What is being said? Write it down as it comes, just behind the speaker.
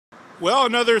Well,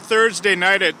 another Thursday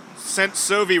night at St.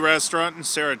 Sauvy restaurant in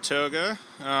Saratoga.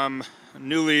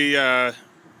 Newly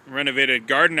renovated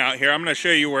garden out here. I'm going to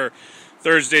show you where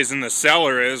Thursdays in the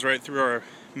Cellar is, right through our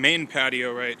main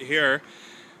patio right here.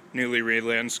 Newly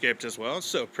re-landscaped as well.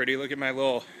 So pretty. Look at my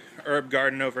little herb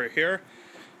garden over here.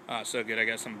 So good. I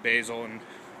got some basil and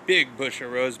big bush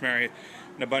of rosemary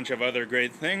and a bunch of other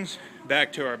great things.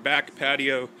 Back to our back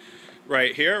patio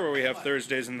right here where we have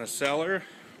Thursdays in the Cellar.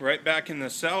 Right back in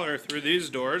the cellar through these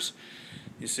doors,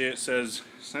 you see it says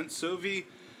St. Sauvy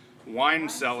Wine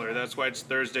Cellar. That's why it's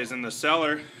Thursdays in the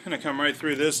Cellar. Gonna come right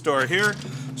through this door here,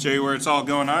 show you where it's all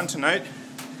going on tonight.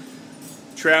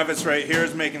 Travis right here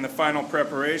is making the final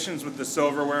preparations with the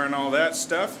silverware and all that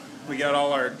stuff. We got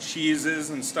all our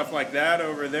cheeses and stuff like that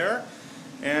over there.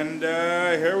 And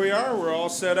here we are, we're all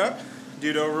set up.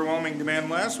 Due to overwhelming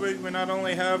demand last week, we not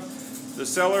only have the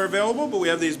cellar available, but we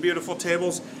have these beautiful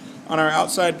tables on our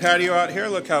outside patio out here.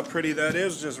 Look how pretty that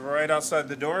is, just right outside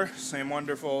the door. Same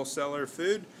wonderful cellar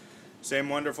food, same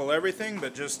wonderful everything,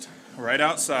 but just right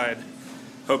outside.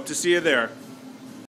 Hope to see you there.